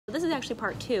This is actually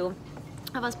part 2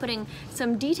 of us putting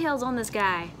some details on this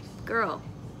guy. Girl,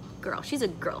 she's a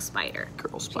girl spider.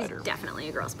 Girl spider. She's definitely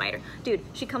a girl spider. Dude,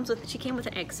 she came with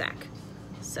an egg sac.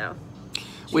 So.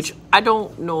 Which I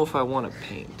don't know if I want to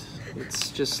paint. Let's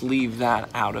just leave that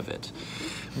out of it.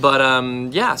 But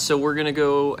yeah, so we're gonna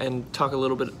go and talk a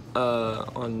little bit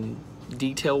on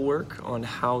detail work, on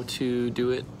how to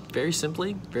do it very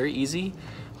simply, very easy,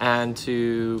 and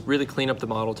to really clean up the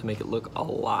model to make it look a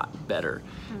lot better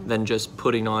than just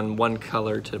putting on one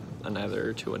color to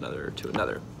another, to another, to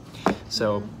another.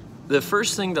 So the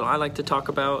first thing that I like to talk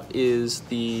about is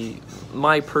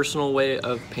my personal way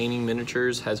of painting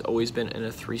miniatures has always been in a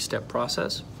 3-step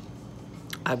process.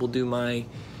 I will do my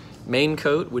main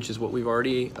coat, which is what we've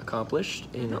already accomplished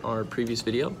in our previous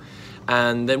video.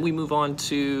 And then we move on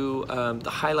to the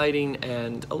highlighting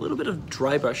and a little bit of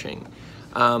dry brushing,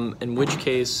 in which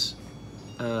case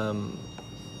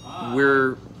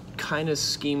we're kind of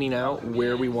scheming out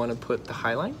where we want to put the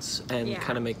highlights and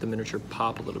kind of make the miniature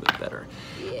pop a little bit better.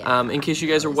 In case you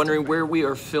guys are wondering where we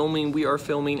are filming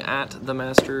at the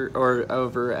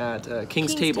over at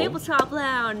King's Table. Tabletop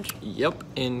Lounge. Yep,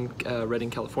 in Redding,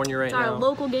 California right now. Our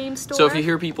local game store. So if you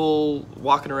hear people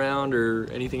walking around or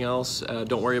anything else,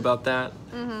 don't worry about that.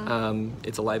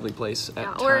 It's a lively place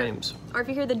at times. Or if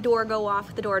you hear the door go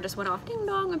off, the door just went off ding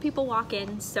dong when people walk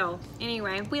in. So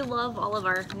anyway, we love all of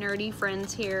our nerdy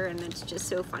friends here, and it's just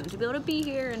so fun to be able to be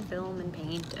here and film and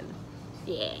paint and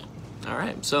yeah. All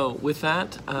right, so with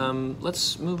that,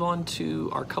 let's move on to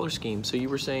our color scheme. So you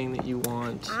were saying that you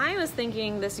want... I was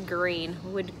thinking this green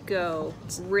would go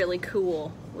really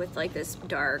cool with like this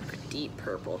dark, deep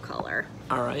purple color.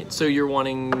 All right, so you're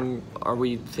wanting, are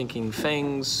we thinking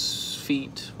fangs,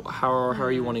 feet? How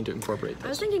are you wanting to incorporate this? I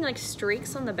was thinking like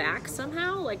streaks on the back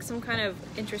somehow, like some kind of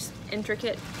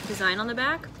intricate design on the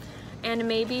back, and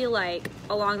maybe like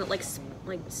along the, like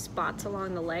spots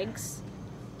along the legs.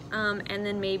 And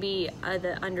then maybe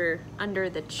under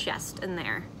the chest in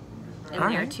there,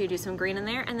 too. Do some green in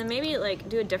there, and then maybe like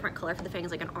do a different color for the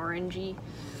fangs, like an orangey.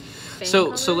 So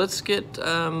let's get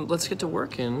to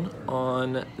working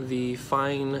on the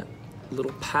fine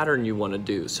little pattern you want to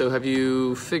do. So have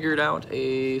you figured out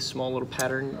a small little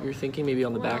pattern you're thinking, maybe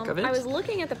on the back of it? I was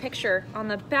looking at the picture on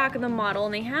the back of the model,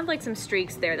 and they have like some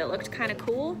streaks there that looked kind of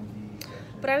cool.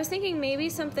 But I was thinking maybe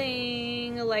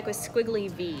something like with squiggly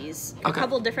V's. A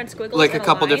couple different squiggles. Like a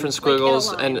couple different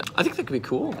squiggles, and I think that could be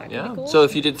cool. Yeah. Cool. So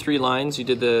if you did 3 lines, you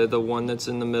did the one that's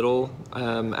in the middle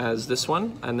as this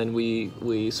one, and then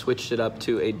we switched it up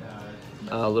to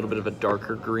a little bit of a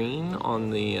darker green on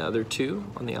the other 2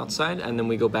 on the outside, and then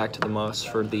we go back to the moss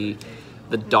for the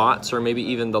dots, or maybe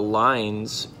even the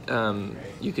lines.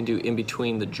 You can do in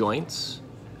between the joints.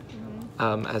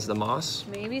 As the moss.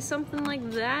 Maybe something like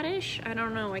that-ish? I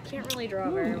don't know. I can't really draw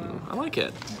very well. I like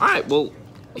it. All right. Well,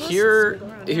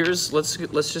 let's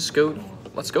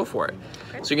go for it.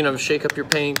 Okay. So you're gonna shake up your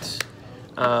paint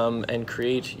and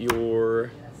create your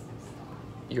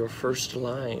first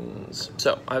lines.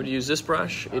 So I would use this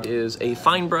brush. It is a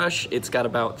fine brush. It's got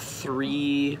about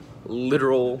 3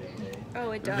 literal.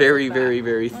 Oh, it does. Very, very,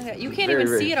 very. You can't even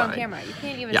see it on camera. You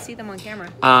can't even see them on camera.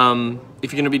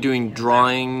 If you're going to be doing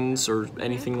drawings or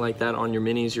anything like that on your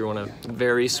minis, you want a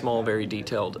very small, very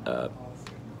detailed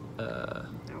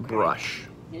brush.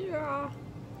 Yeah.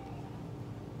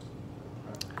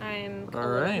 All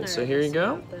right. So here you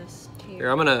go. Here,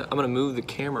 I'm gonna move the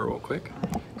camera real quick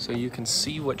so you can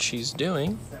see what she's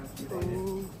doing.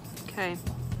 Okay.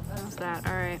 How's that?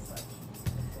 All right.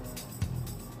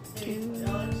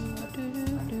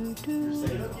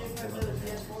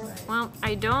 Well,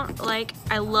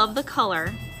 I love the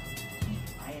color.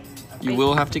 You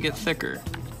will have to get thicker.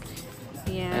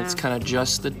 Yeah. And it's kind of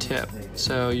just the tip.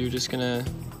 So you're just gonna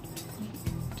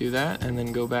do that and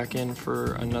then go back in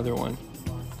for another one,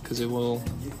 because it will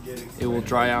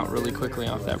dry out really quickly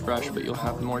off that brush, but you'll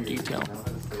have more detail.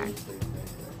 Okay.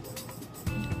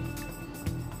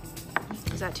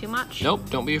 Is that too much? Nope,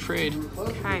 don't be afraid.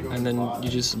 Okay. And then you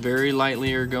just very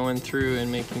lightly are going through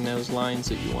and making those lines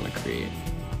that you want to create.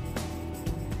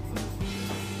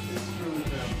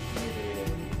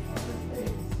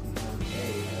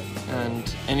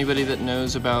 And anybody that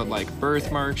knows about like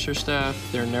birthmarks or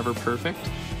stuff, they're never perfect.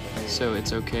 So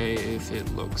it's okay if it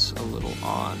looks a little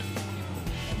odd.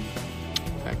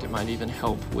 In fact, it might even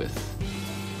help with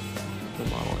the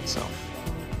model itself.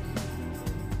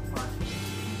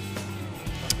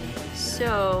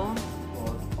 So,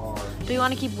 do you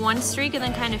want to keep one streak and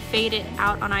then kind of fade it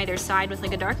out on either side with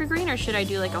like a darker green, or should I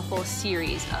do like a whole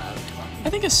series of? I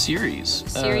think a series.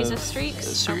 Series of streaks?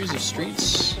 A series of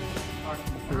streaks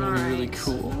are going to be really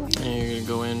cool. And you're going to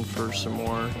go in for some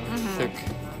more thick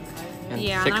and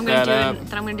yeah, pick then that up.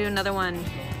 then I'm gonna do another one.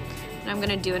 And I'm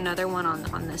gonna do another one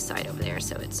on this side over there,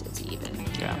 so it's even.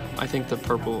 Yeah, I think the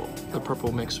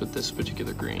purple mixed with this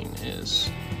particular green is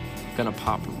gonna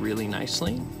pop really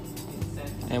nicely.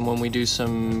 And when we do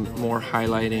some more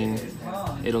highlighting,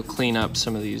 it'll clean up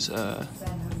some of these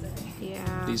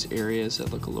these areas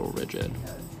that look a little rigid.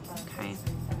 Okay.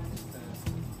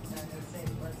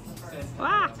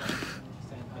 Ah!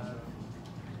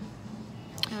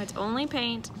 No, it's only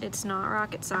paint. It's not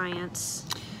rocket science.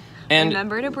 And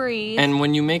remember to breathe. And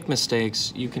when you make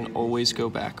mistakes, you can always go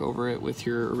back over it with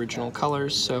your original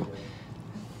colors. So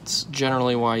it's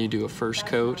generally why you do a first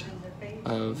coat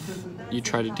you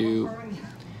try to do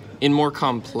in more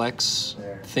complex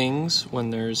things when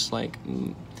there's like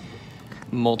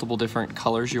multiple different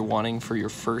colors you're wanting for your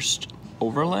first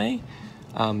overlay.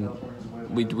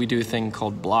 We do a thing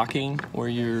called blocking where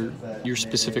you're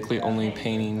specifically only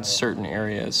painting certain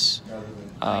areas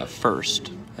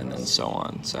first and then so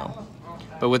on. So,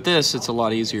 but with this it's a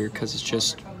lot easier because it's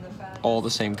just all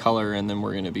the same color and then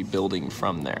we're going to be building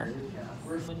from there.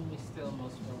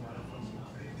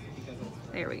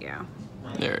 There we go.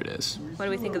 There it is. What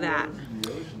do we think of that?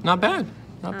 Not bad.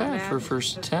 Not bad for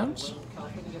first attempts.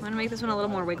 I'm gonna make this one a little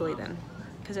more wiggly then,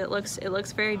 because it looks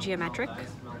very geometric.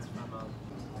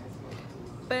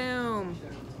 Boom,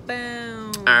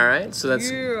 boom. All right, so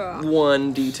that's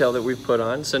one detail that we put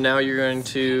on. So now we're going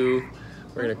to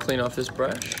clean off this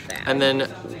brush, and then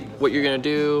what you're going to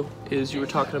do is you were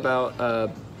talking about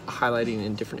highlighting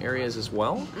in different areas as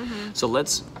well. Mm-hmm. So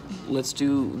let's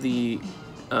do the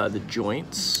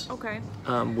joints. Okay.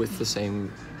 With the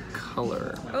same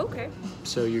color. Okay.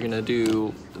 So you're gonna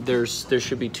do, there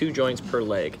should be 2 joints per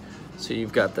leg. So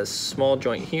you've got the small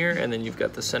joint here, and then you've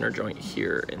got the center joint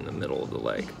here in the middle of the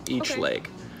leg, each leg.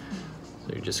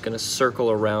 So you're just gonna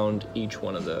circle around each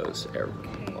one of those,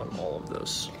 on all of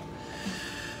those.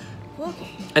 Okay.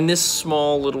 And this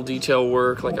small little detail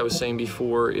work, like I was saying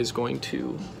before, is going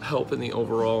to help in the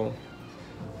overall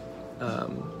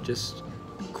just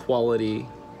quality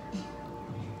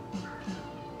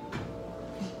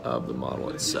of the model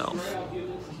itself.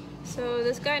 So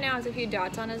this guy now has a few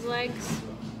dots on his legs.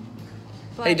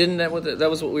 But, Hey, didn't that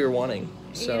was what we were wanting?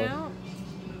 So you know,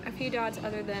 a few dots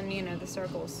other than the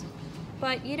circles.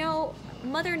 But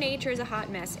Mother Nature is a hot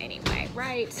mess anyway,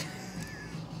 right?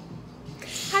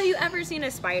 Have you ever seen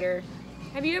a spider?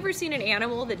 Have you ever seen an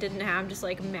animal that didn't have just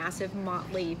like massive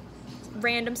motley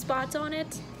random spots on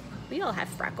it? We all have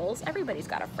freckles. Everybody's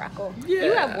got a freckle. Yeah.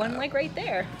 You have one like right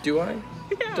there. Do I?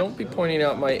 Yeah. Don't be pointing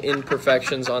out my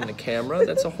imperfections on the camera.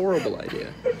 That's a horrible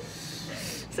idea.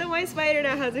 So my spider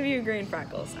now has a few green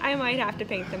freckles. I might have to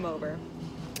paint them over.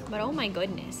 But oh my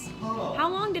goodness. How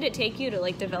long did it take you to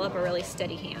like develop a really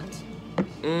steady hand?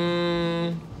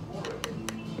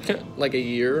 Like a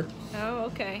year. Oh,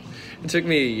 okay. It took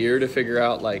me a year to figure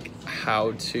out like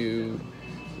how to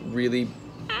really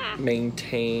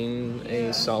maintain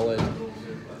a solid,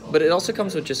 but it also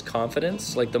comes with just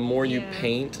confidence. Like the more you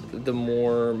paint, the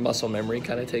more muscle memory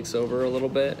kind of takes over a little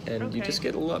bit, and you just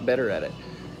get a lot better at it.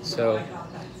 So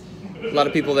a lot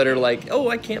of people that are like, oh,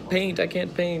 I can't paint,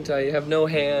 I have no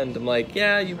hand. I'm like,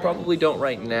 yeah, you probably don't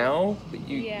right now, but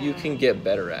you can get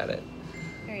better at it.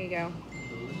 There you go.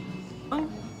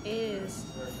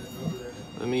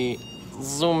 Let me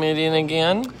zoom it in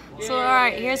again. So all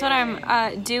right, here's what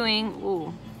I'm doing.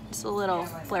 Ooh, just a little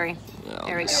flurry.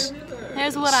 There we go.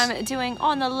 Here's what I'm doing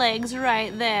on the legs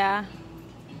right there.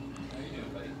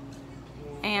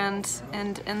 And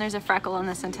there's a freckle on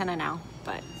this antenna now,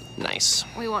 but nice.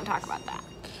 We won't talk about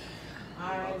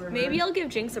that. Maybe I'll give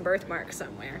Jinx a birthmark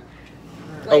somewhere.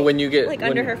 Like, when you get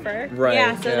under her fur, right?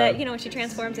 Yeah, so that when she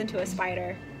transforms into a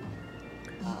spider.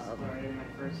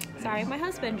 Sorry, my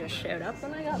husband just showed up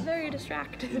and I got very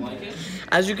distracted.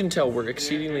 As you can tell, we're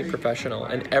exceedingly professional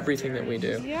in everything that we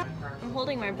do. Yeah, I'm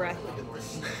holding my breath.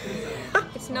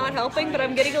 It's not helping, but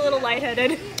I'm getting a little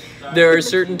lightheaded. There are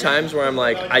certain times where I'm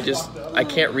like, I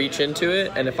can't reach into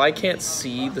it, and if I can't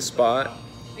see the spot,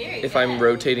 if I'm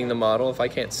rotating the model, if I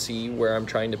can't see where I'm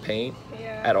trying to paint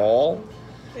at all,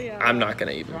 I'm not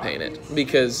gonna even paint it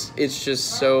because it's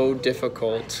just so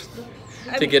difficult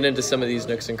to get into some of these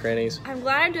nooks and crannies. I'm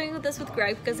glad I'm doing this with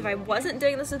Greg, because if I wasn't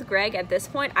doing this with Greg at this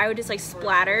point, I would just like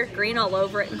splatter green all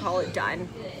over it and call it done.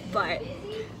 But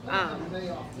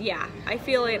yeah, I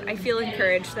feel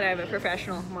encouraged that I have a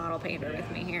professional model painter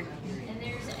with me here.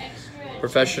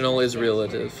 Professional is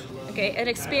relative. Okay, an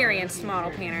experienced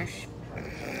model painter.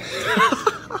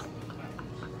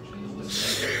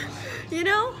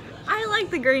 I like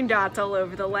the green dots all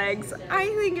over the legs. I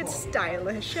think it's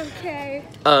stylish, okay?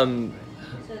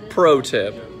 Pro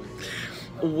tip.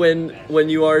 when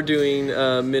you are doing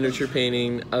miniature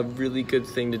painting, a really good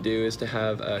thing to do is to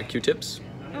have Q-tips,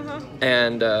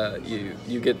 and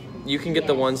you can get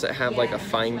the ones that have like a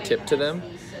fine tip to them,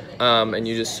 and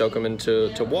you just soak them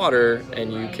into water,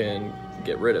 and you can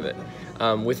get rid of it.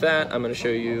 With that, I'm going to show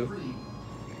you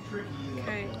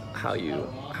how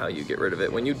you get rid of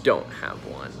it when you don't have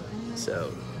one.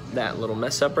 So that little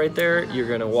mess up right there, you're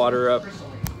going to water up,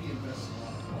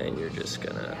 and you're just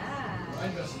going to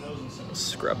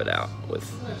scrub it out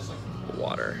with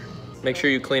water. Make sure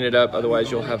you clean it up, otherwise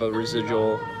you'll have a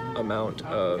residual amount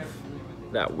of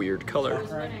that weird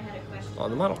color on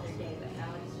the model.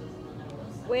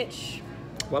 Which,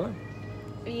 voila.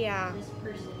 Yeah.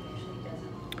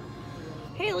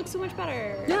 Hey, it looks so much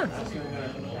better. Yeah.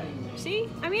 See?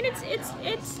 I mean, it's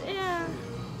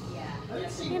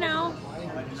you know,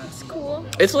 it's cool.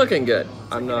 It's looking good.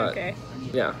 I'm not. Okay.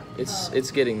 Yeah,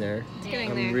 it's getting there. It's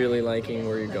getting I'm there. really liking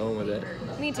where you're going with it.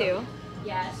 Me too.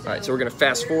 All right, so we're gonna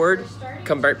fast forward,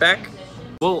 come right back.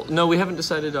 Well, no, we haven't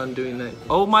decided on doing that.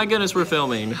 Oh my goodness, we're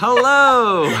filming.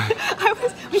 Hello.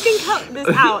 We can cut this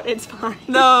out. It's fine.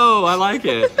 No, I like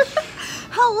it.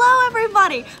 Hello,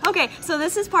 everybody. Okay, so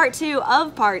this is part two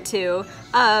of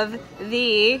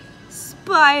the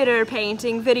spider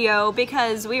painting video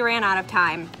because we ran out of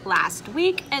time last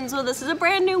week, and so this is a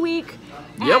brand new week,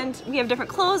 and we have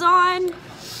different clothes on.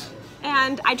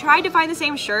 And I tried to find the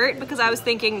same shirt because I was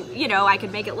thinking, you know, I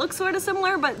could make it look sort of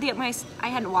similar, but I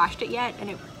hadn't washed it yet,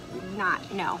 and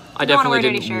I definitely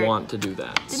didn't want to do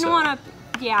that. Didn't want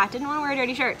to wear a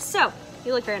dirty shirt. So,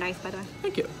 you look very nice, by the way.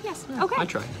 Thank you. Yes, Yeah, okay. I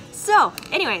tried. So,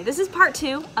 anyway, this is part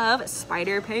two of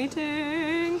spider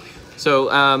painting. So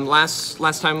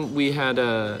last time we had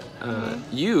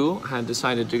you had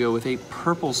decided to go with a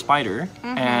purple spider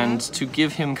and to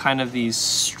give him kind of these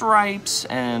stripes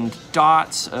and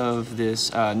dots of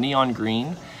this neon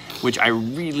green, which I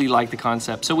really like the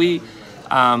concept. So we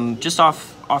just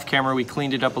off camera we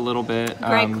cleaned it up a little bit.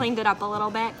 Greg cleaned it up a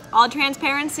little bit. All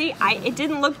transparency, it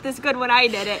didn't look this good when I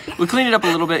did it. We cleaned it up a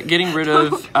little bit, getting rid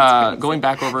of, going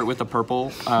back over it with the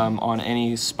purple on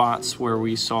any spots where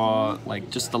we saw like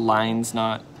just the lines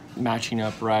not matching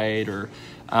up right, or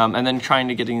and then trying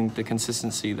to getting the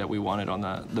consistency that we wanted on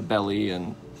the belly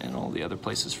and all the other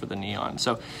places for the neon.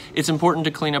 So it's important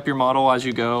to clean up your model as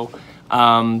you go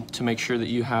to make sure that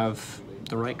you have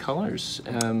the right colors.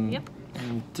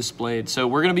 And displayed. So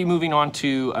we're going to be moving on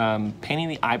to painting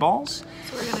the eyeballs.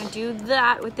 So we're going to do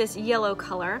that with this yellow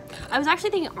color. I was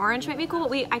actually thinking orange might be cool,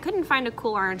 but I couldn't find a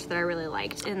cool orange that I really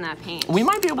liked in that paint. We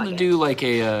might be able to do like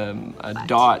a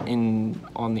dot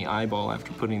on the eyeball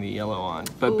after putting the yellow on.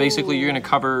 But basically you're going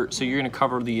to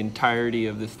cover the entirety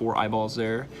of the 4 eyeballs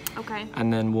there. Okay.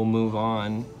 And then we'll move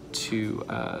on to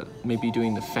maybe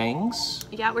doing the fangs.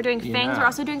 Yeah, we're doing fangs. Yeah. We're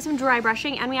also doing some dry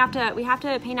brushing, and we have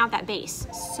to paint out that base.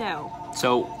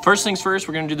 So first things first,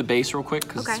 we're gonna do the base real quick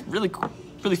because it's really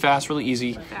fast, really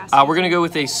easy. We're gonna go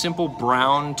with a simple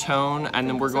brown tone, and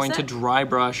then we're going to dry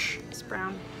brush. It's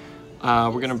brown.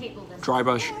 We're gonna dry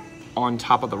brush on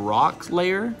top of the rock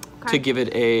layer to give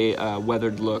it a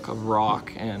weathered look of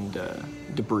rock and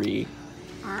debris.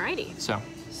 Alrighty. So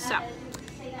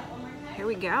here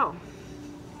we go.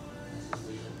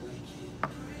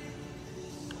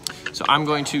 So I'm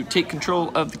going to take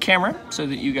control of the camera so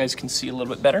that you guys can see a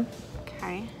little bit better.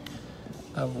 Okay.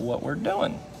 Of what we're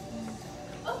doing.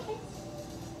 Okay.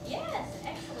 Yes,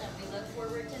 excellent. We look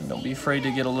forward to Don't be afraid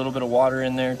to get a little bit of water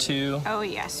in there too. Oh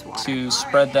yes, water. To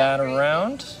spread that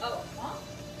around.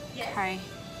 Okay.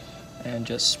 And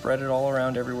just spread it all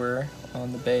around everywhere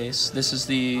on the base. This is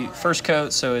the first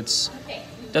coat, so it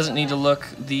doesn't need to look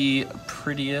the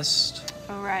prettiest.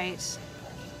 All right.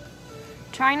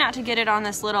 Trying not to get it on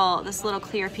this little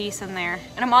clear piece in there.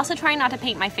 And I'm also trying not to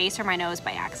paint my face or my nose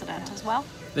by accident as well.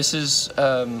 This has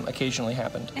occasionally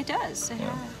happened. It does.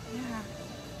 Yeah.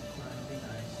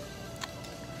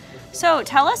 So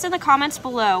tell us in the comments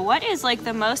below, what is like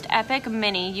the most epic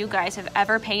mini you guys have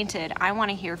ever painted? I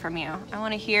want to hear from you. I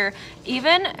want to hear,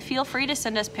 even feel free to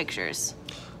send us pictures.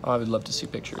 Oh, I would love to see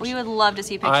pictures. We would love to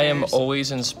see pictures. I am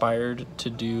always inspired to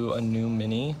do a new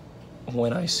mini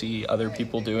when I see other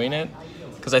people doing it.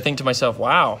 Because I think to myself,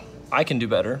 wow, I can do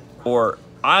better. Or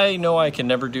I know I can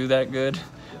never do that good,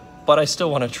 but I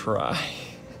still want to try.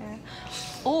 Okay.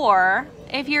 Or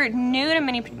if you're new to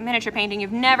miniature painting,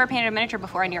 you've never painted a miniature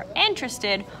before and you're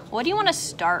interested, what do you want to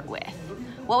start with?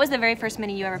 What was the very first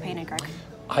mini you ever painted, Greg?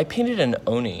 I painted an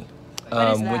Oni.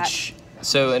 What is that?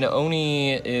 So an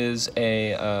Oni is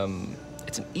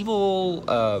it's an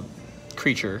evil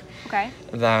creature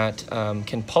that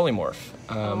can polymorph.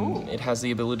 It has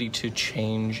the ability to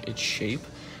change its shape.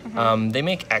 They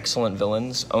make excellent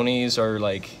villains. Onis are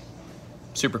like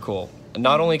super cool.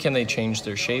 Not only can they change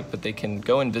their shape, but they can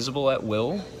go invisible at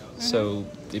will. So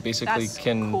they basically That's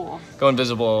can cool. go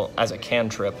invisible as a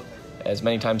cantrip as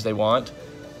many times they want,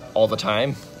 all the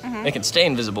time. They can stay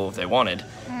invisible if they wanted.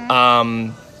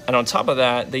 And on top of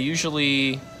that, they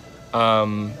usually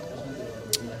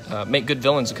make good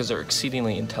villains because they're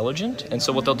exceedingly intelligent. And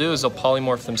so what they'll do is they'll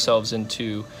polymorph themselves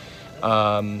into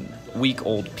weak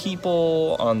old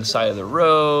people on the side of the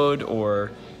road,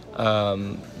 or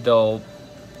they'll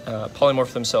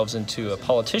polymorph themselves into a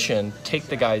politician, take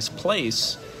the guy's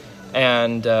place,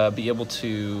 and be able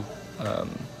to,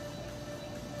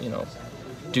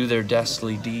 do their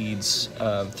dastardly deeds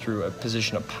through a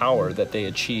position of power that they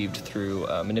achieved through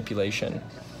manipulation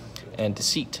and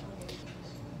deceit.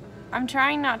 I'm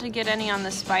trying not to get any on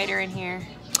the spider in here.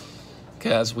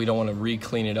 Because we don't want to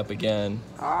re-clean it up again.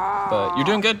 But you're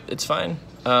doing good. It's fine.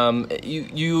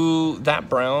 That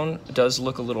brown does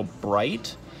look a little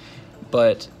bright,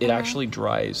 but it actually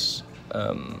dries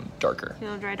darker.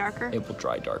 It'll dry darker? It will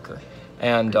dry darker.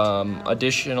 And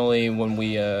additionally, when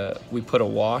we put a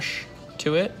wash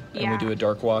to it, and we do a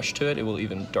dark wash to it, it will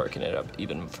even darken it up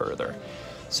even further.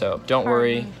 So don't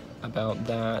worry about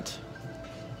that.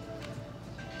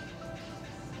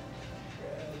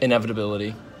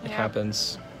 Inevitability. It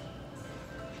happens.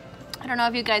 I don't know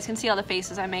if you guys can see all the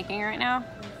faces I'm making right now.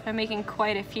 I'm making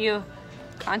quite a few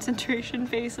concentration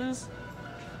faces.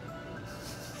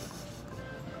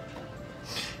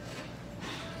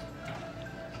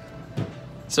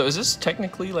 So is this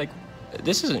technically like,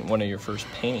 this isn't one of your first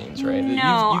paintings, right?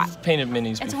 No. You've painted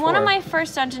minis before. It's one of my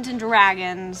first Dungeons and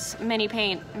Dragons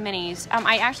minis.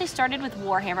 I actually started with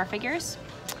Warhammer figures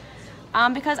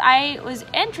because I was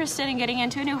interested in getting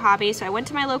into a new hobby. So I went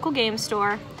to my local game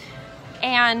store,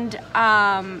 and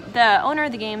the owner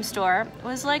of the game store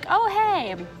was like, "Oh,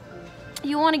 hey,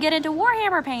 you want to get into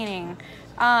Warhammer painting?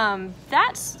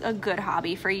 That's a good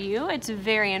hobby for you. It's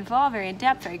very involved, very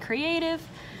in-depth, very creative."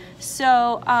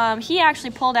 So he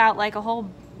actually pulled out like a whole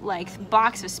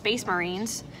box of Space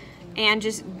Marines and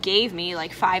just gave me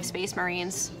like 5 Space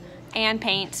Marines and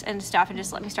paints and stuff, and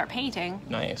just let me start painting.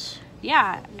 Nice.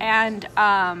 Yeah, and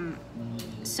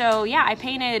so yeah, I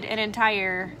painted an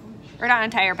entire, or not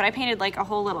entire, but I painted like a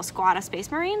whole little squad of Space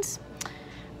Marines.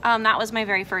 That was my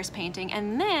very first painting.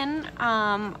 And then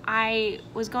I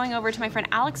was going over to my friend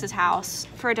Alex's house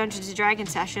for a Dungeons & Dragons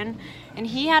session, and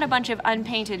he had a bunch of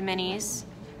unpainted minis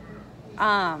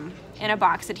in a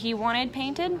box that he wanted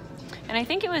painted. And I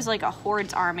think it was like a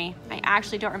Horde's army. I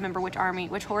actually don't remember which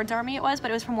Horde's army it was,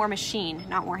 but it was from War Machine,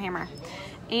 not Warhammer.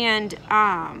 And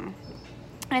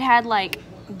it had like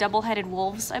double-headed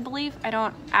wolves, I believe. I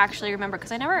don't actually remember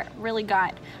because I never really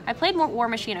I played War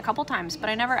Machine a couple times, but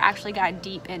I never actually got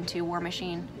deep into War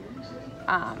Machine,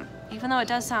 even though it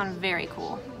does sound very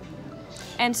cool.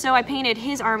 And so I painted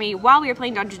his army while we were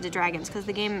playing Dungeons & Dragons because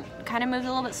the game kind of moves a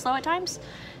little bit slow at times.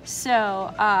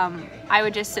 So I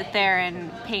would just sit there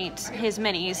and paint his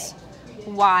minis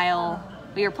while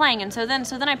we were playing. And so then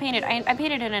I painted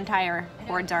an entire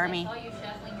Horde's army.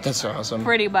 That's awesome.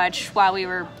 Pretty much while we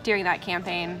were during that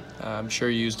campaign. I'm sure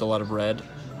you used a lot of red.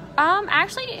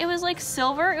 Actually, it was like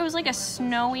silver. It was like a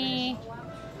snowy.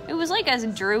 It was like a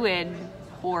druid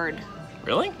horde.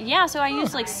 Really? Yeah. So I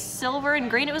used like silver and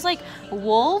green. It was like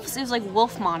wolves. It was like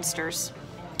wolf monsters.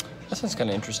 That sounds kind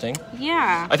of interesting.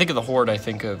 Yeah. I think of the Horde, I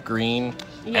think of green,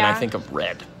 and I think of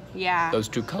red. Yeah. Those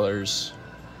two colors.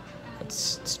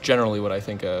 That's generally what I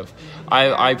think of.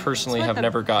 I personally have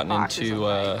never gotten into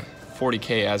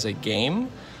 40K as a game,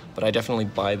 but I definitely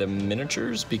buy the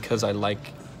miniatures because I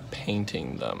like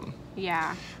painting them.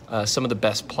 Yeah. Some of the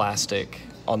best plastic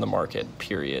on the market,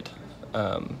 period.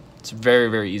 It's very,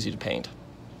 very easy to paint.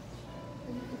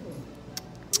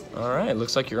 All right,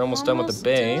 looks like you're almost done with the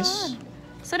base. Done.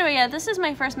 So anyway, yeah, this is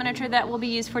my first miniature that will be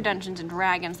used for Dungeons &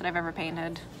 Dragons that I've ever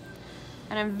painted.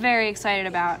 And I'm very excited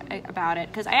about it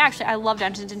because I love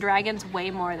Dungeons & Dragons way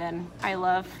more than I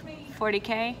love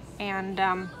 40K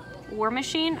and War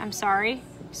Machine. I'm sorry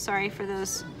for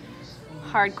those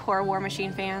hardcore War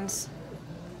Machine fans,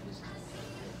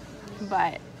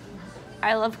 but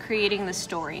I love creating the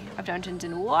story of Dungeons &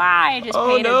 Why I just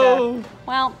painted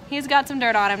well, he's got some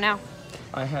dirt on him now.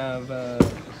 I have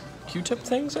Q-tip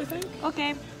things, I think.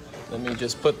 Okay. Let me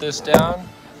just put this down.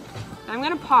 I'm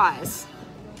gonna pause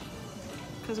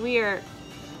because we are.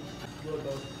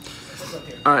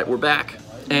 All right, we're back,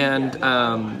 and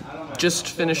just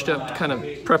finished up kind of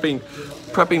prepping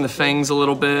the fangs a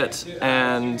little bit,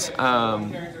 and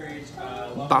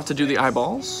about to do the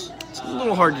eyeballs. It's a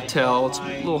little hard to tell. It's a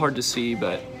little hard to see,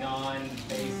 but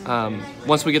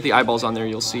once we get the eyeballs on there,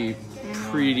 you'll see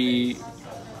pretty,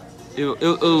 it'll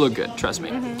look good, trust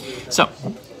me. So,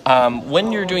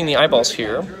 when you're doing the eyeballs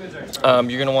here,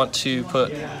 you're gonna want to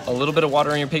put a little bit of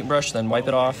water on your paintbrush, then wipe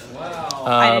it off.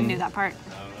 I didn't do that part.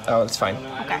 Oh, that's fine.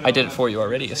 Okay. I did it for you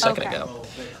already a second ago.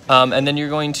 And then you're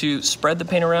going to spread the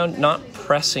paint around, not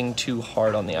pressing too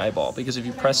hard on the eyeball, because if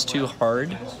you press too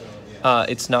hard,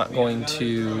 it's not going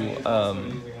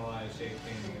to,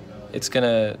 it's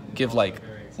gonna give like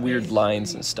weird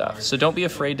lines and stuff. So don't be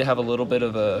afraid to have a little bit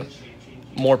of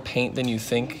more paint than you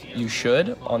think you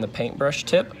should on the paintbrush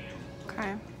tip.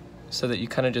 Okay. So that you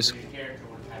kind of just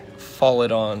fall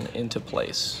it on into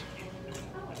place.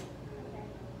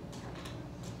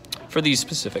 For these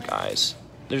specific eyes.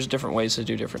 There's different ways to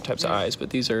do different types of eyes, but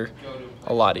these are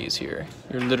a lot easier.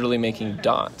 You're literally making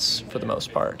dots for the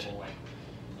most part.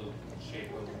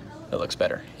 It looks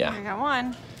better, yeah. I got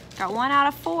one. Got 1 out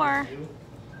of 4.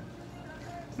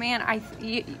 Man,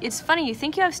 it's funny, you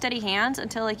think you have steady hands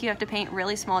until like you have to paint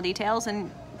really small details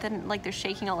and then like they're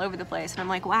shaking all over the place. And I'm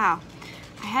like, wow,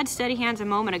 I had steady hands a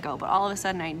moment ago, but all of a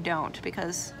sudden I don't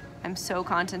because I'm so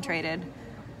concentrated.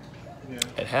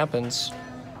 It happens.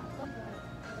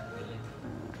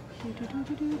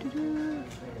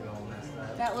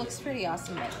 That looks pretty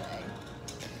awesome, by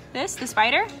the way. The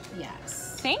spider?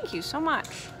 Yes. Thank you so much.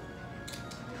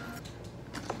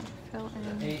 Fill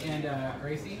in. Hey, and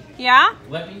Gracie, Yeah?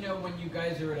 let me know when you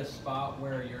guys are at a spot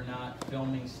where you're not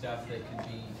filming stuff that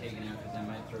could be taken out, because I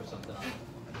might throw something up.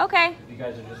 Okay. If you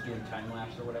guys are just doing time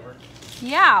lapse or whatever.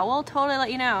 Yeah, we'll totally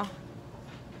let you know.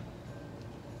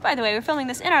 By the way, we're filming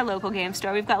this in our local game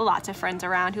store. We've got lots of friends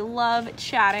around who love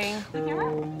chatting. The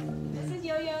camera? This is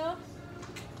Yo-Yo.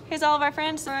 Here's all of our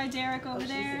friends. Derek over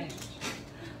there.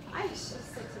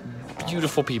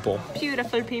 Beautiful people.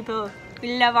 Beautiful people.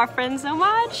 We love our friends so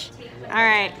much. All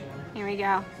right, here we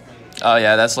go. Oh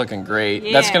yeah, that's looking great.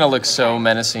 Yeah. That's gonna look so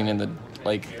menacing in the,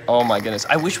 like, oh my goodness.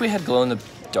 I wish we had glow in the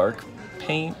dark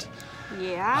paint.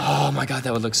 Yeah. Oh my god,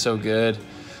 that would look so good.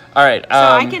 All right.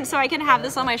 So I can have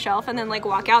this on my shelf and then like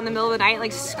walk out in the middle of the night,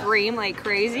 like scream like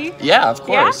crazy. Yeah, of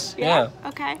course. Yeah. Yeah.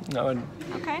 Okay. No,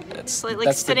 Okay. That's- like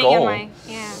that's the sitting goal. in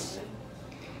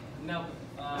my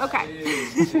Okay.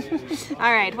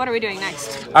 All right. What are we doing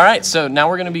next? All right, so now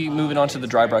we're going to be moving on to the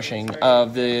dry brushing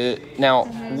of the. Now,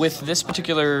 with this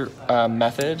particular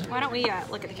method, Why don't we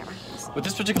look at the camera? with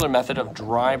this particular method of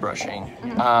dry brushing,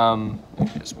 let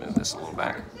me just move this a little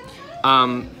back.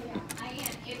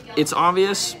 It's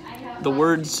obvious. The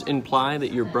words imply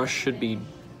that your brush should be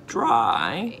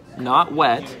dry, not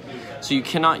wet. So you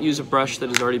cannot use a brush that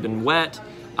has already been wet.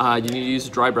 You need to use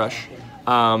a dry brush.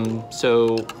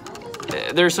 So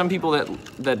there are some people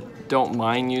that don't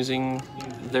mind using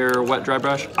their wet dry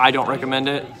brush. I don't recommend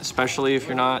it, especially if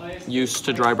you're not used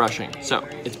to dry brushing. So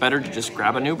it's better to just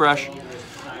grab a new brush.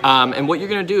 And what you're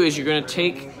gonna do is you're gonna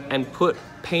take and put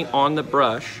paint on the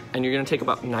brush, and you're gonna take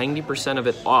about 90% of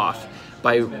it off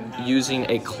by using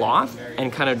a cloth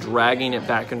and kind of dragging it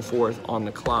back and forth on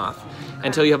the cloth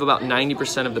until you have about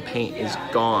 90% of the paint is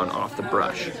gone off the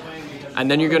brush.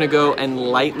 And then you're gonna go and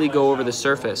lightly go over the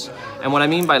surface. And what I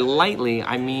mean by lightly,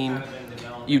 I mean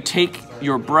you take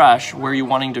your brush where you're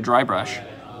wanting to dry brush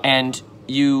and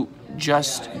you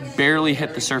just barely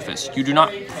hit the surface. You do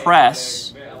not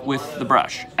press with the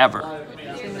brush, ever.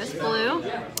 In this blue.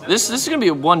 This is gonna be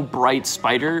one bright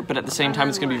spider, but at the same time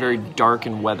it's gonna be very dark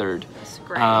and weathered.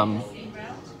 Great.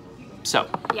 So,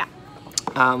 Yeah.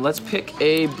 let's pick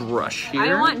a brush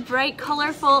here. I want bright,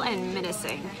 colorful, and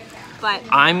menacing. But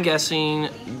I'm guessing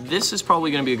this is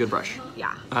probably gonna be a good brush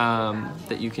yeah.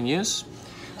 that you can use.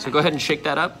 So go ahead and shake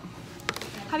that up.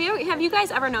 Have you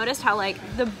guys ever noticed how like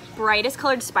the brightest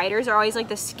colored spiders are always like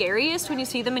the scariest when you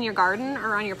see them in your garden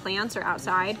or on your plants or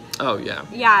outside? Oh yeah.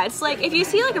 Yeah, it's like if you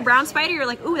see like a brown spider, you're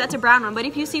like, ooh, that's a brown one. But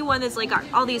if you see one that's like got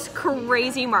all these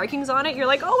crazy markings on it, you're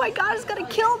like, oh my god, it's gonna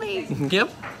kill me. Yep.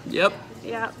 Yep.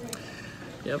 Yeah.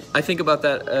 Yep. I think about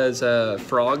that as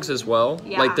frogs as well.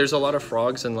 Yeah. Like there's a lot of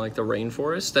frogs in like the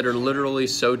rainforest that are literally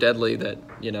so deadly that,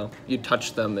 you know, you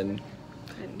touch them and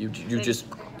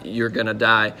you're gonna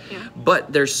die. Yeah.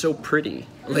 But they're so pretty.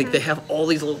 Like they have all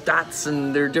these little dots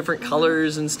and they're different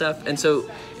colors and stuff. And so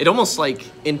it almost like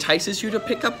entices you to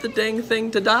pick up the dang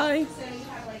thing to die.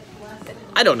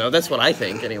 I don't know. That's what I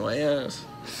think anyway. Yes.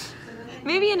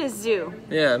 Maybe in a zoo.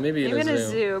 Yeah, maybe in a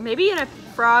zoo. Maybe in a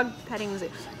frog petting zoo.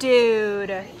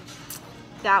 Dude,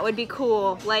 that would be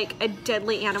cool. Like a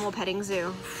deadly animal petting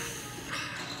zoo.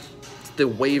 The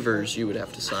waivers you would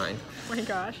have to sign. Oh my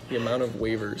gosh. The amount of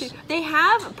waivers. They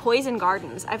have poison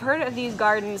gardens. I've heard of these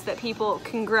gardens that people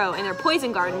can grow, and they're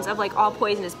poison gardens of like all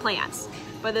poisonous plants.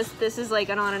 But this is like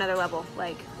on another level,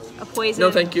 like a poison.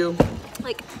 No, thank you.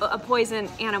 like a poison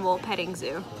animal petting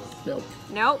zoo. Nope.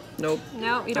 Nope. Nope.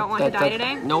 Nope. You don't want to die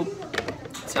today? Nope.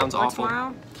 Sounds Or awful.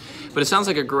 tomorrow? But it sounds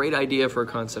like a great idea for a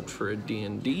concept for a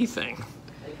D&D thing.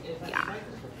 Yeah.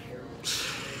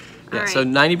 Yeah, All so right.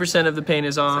 90% of the paint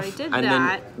is off, I did and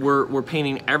that. then we're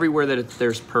painting everywhere that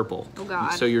there's purple. Oh,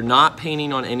 God. So you're not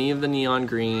painting on any of the neon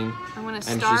green. I'm gonna and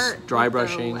start just dry with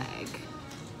brushing. the leg.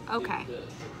 Okay.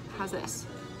 How's this?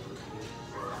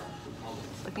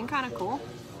 Looking kind of cool.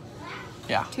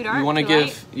 Yeah. Too dark, You want to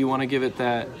too give it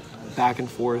that back and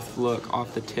forth look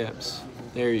off the tips.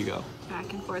 There you go.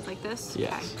 Back and forth like this?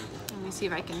 Yes. Okay. Let me see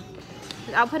if I can,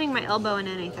 without putting my elbow in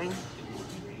anything.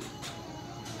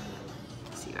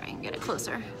 Let's see if I can get it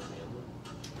closer.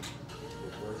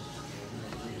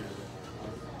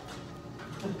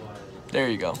 There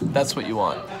you go. That's what you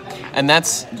want. And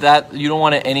you don't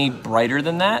want it any brighter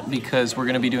than that because we're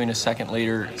going to be doing a second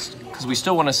later because we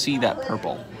still want to see that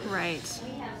purple. Right.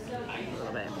 A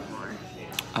little bit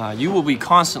more. You will be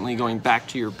constantly going back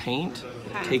to your paint,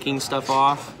 Okay. taking stuff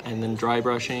off, and then dry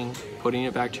brushing, putting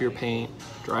it back to your paint,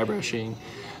 dry brushing.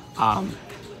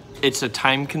 It's a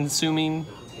time-consuming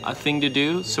thing to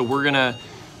do, so we're gonna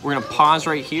pause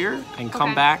right here and come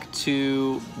Okay. back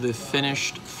to the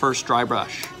finished first dry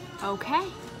brush. Okay.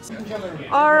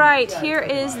 All right, here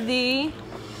is the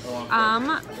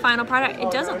final product. It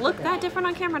doesn't look that different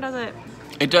on camera, does it?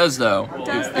 It does though. It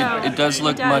does, though. It does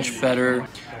look It does. much better.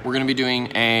 We're gonna be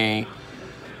doing a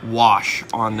wash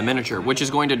on the miniature, which is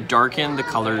going to darken the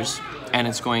colors and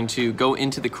it's going to go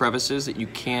into the crevices that you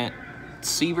can't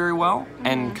see very well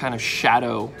and kind of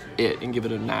shadow it and give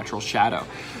it a natural shadow.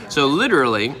 So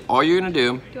literally, all you're gonna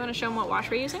do, Do you want to show them what wash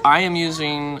we're using? I am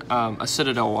using a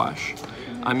Citadel wash.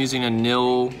 I'm using a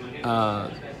Nil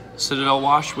Citadel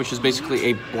wash, which is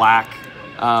basically a black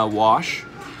wash.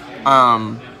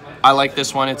 I like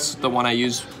this one. It's the one I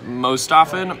use most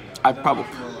often. I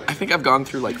think I've gone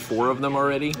through like 4 of them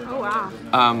already. Oh,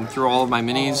 wow. Through all of my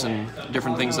minis and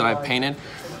different things that I've painted.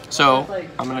 So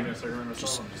I'm gonna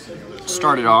just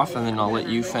start it off and then I'll let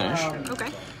you finish. Okay.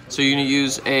 So you're gonna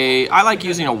use I like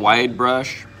using a wide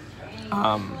brush,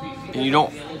 and you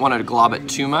don't want to glob it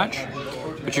too much,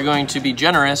 but you're going to be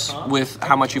generous with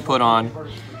how much you put on,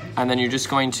 and then you're just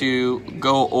going to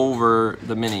go over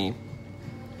the mini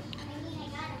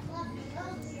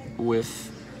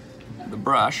with the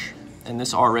brush, and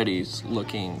this already is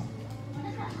looking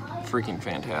freaking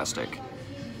fantastic.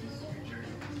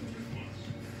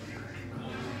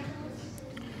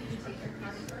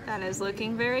 That is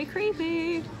looking very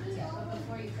creepy.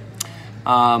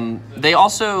 They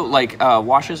also,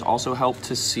 washes also help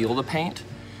to seal the paint,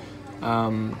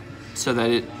 so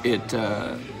that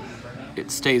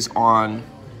it stays on,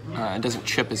 and doesn't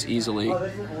chip as easily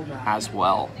as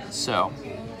well. So,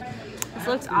 This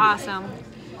looks awesome.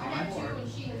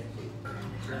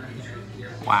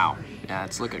 wow, yeah,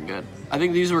 it's looking good. I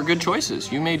think these were good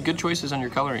choices. You made good choices on your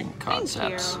coloring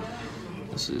concepts. you.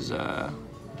 This is,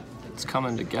 it's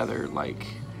coming together like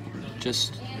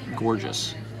just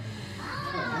gorgeous.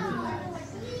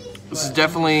 This is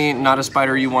definitely not a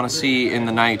spider you want to see in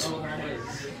the night.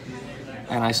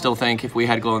 And I still think if we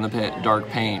had glow in the pit dark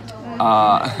paint,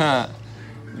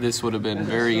 this would have been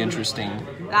very interesting.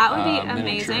 That would be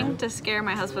miniature. amazing to scare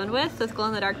my husband with glow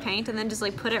in the dark paint, and then just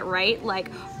like put it right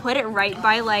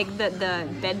by like the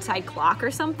bedside clock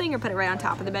or something, or put it right on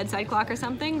top of the bedside clock or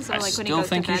something. So I like when he still goes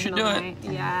think to you bed should in the do middle of it. the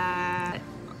night. Yeah.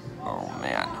 Oh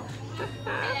man.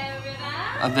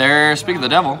 There, speak of the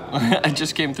devil. I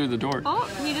just came through the door. Oh,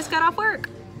 you just got off work.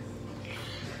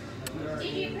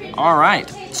 All right,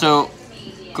 so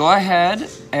go ahead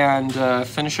and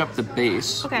finish up the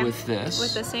base Okay. with this.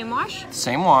 With the same wash.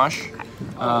 Same wash. Okay.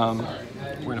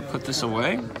 We're gonna put this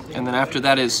away, and then after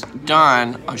that is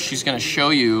done, she's gonna show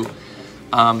you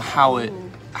how it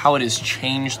has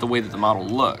changed the way that the model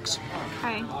looks.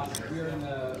 Okay.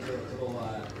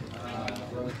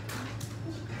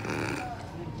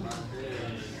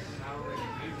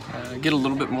 Get a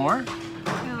little bit more. A little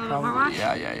bit more wash.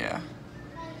 Yeah.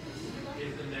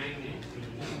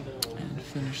 And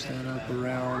finish that up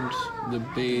around the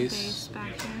base. Base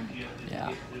back here.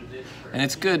 Yeah. And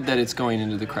it's good that it's going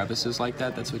into the crevices like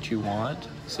that. That's what you want.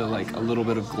 So like a little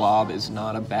bit of glob is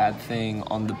not a bad thing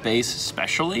on the base,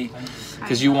 especially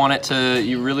because you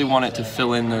really want it to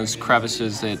fill in those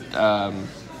crevices that,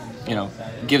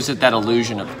 gives it that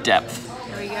illusion of depth.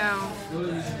 There we go.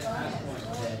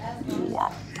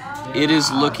 Wow. It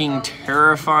is looking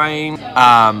terrifying.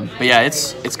 But yeah,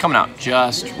 it's coming out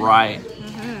just right.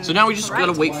 So now we just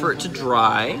gotta wait for it to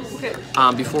dry Okay.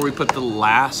 before we put the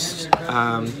last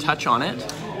touch on it.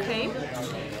 Okay.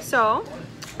 So,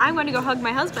 I'm going to go hug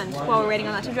my husband while we're waiting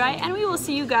on that to dry, and we will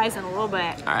see you guys in a little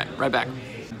bit. All right, right back.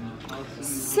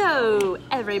 So,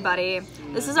 everybody,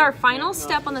 this is our final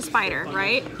step on the spider,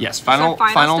 right? Yes, This is our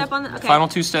final step on the, okay. final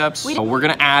 2 steps. We're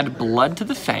gonna add blood to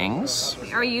the fangs.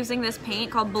 Are using this paint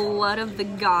called Blood of the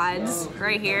Gods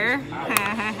right here.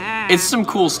 It's some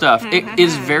cool stuff. It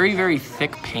is very, very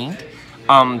thick paint.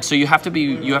 So you have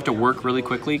to work really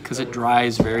quickly because it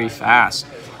dries very fast.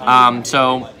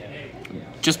 So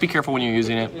just be careful when you're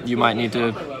using it. You might need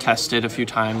to test it a few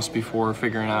times before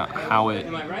figuring out how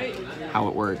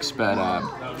it works. But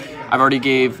I've already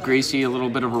gave Gracie a little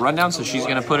bit of a rundown, so she's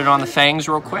gonna put it on the fangs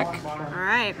real quick. All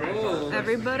right,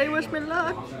 everybody wish me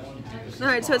luck. All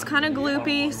right, so it's kind of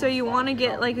gloopy, so you want to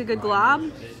get like a good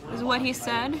glob, is what he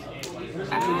said.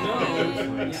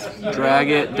 And Drag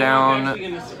it down drag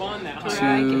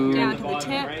it down to the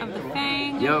tip of the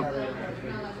fang. Yep.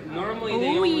 Normally they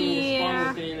only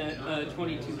spawn within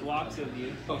 22 blocks of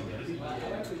you.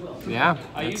 Yeah,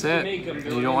 that's it.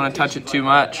 You don't want to touch it too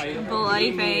much.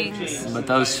 Bloody fangs. But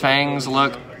those fangs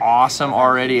look awesome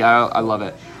already. I love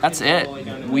it. That's it.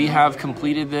 We have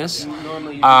completed this.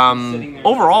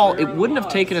 Overall, it wouldn't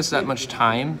have taken us that much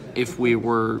time if we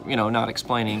were, not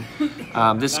explaining.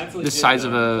 This size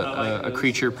of a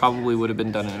creature probably would have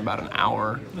been done in about an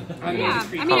hour. Yeah,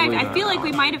 I mean, I feel like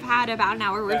we might have had about an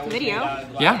hour worth of video.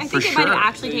 Yeah, I for think it sure. might have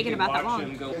actually taken about that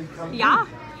long. Yeah.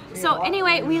 So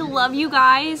anyway, we love you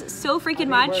guys so freaking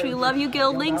much. We love you,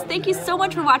 Guildlings. Thank you so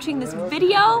much for watching this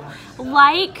video.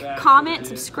 Like, comment,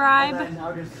 subscribe,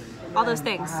 all those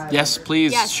things. Yes,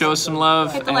 please show us some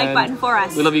love. Hit the like button for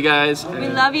us. We love you guys. We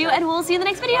love you, and we'll see you in the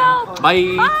next video.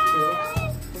 Bye. Bye.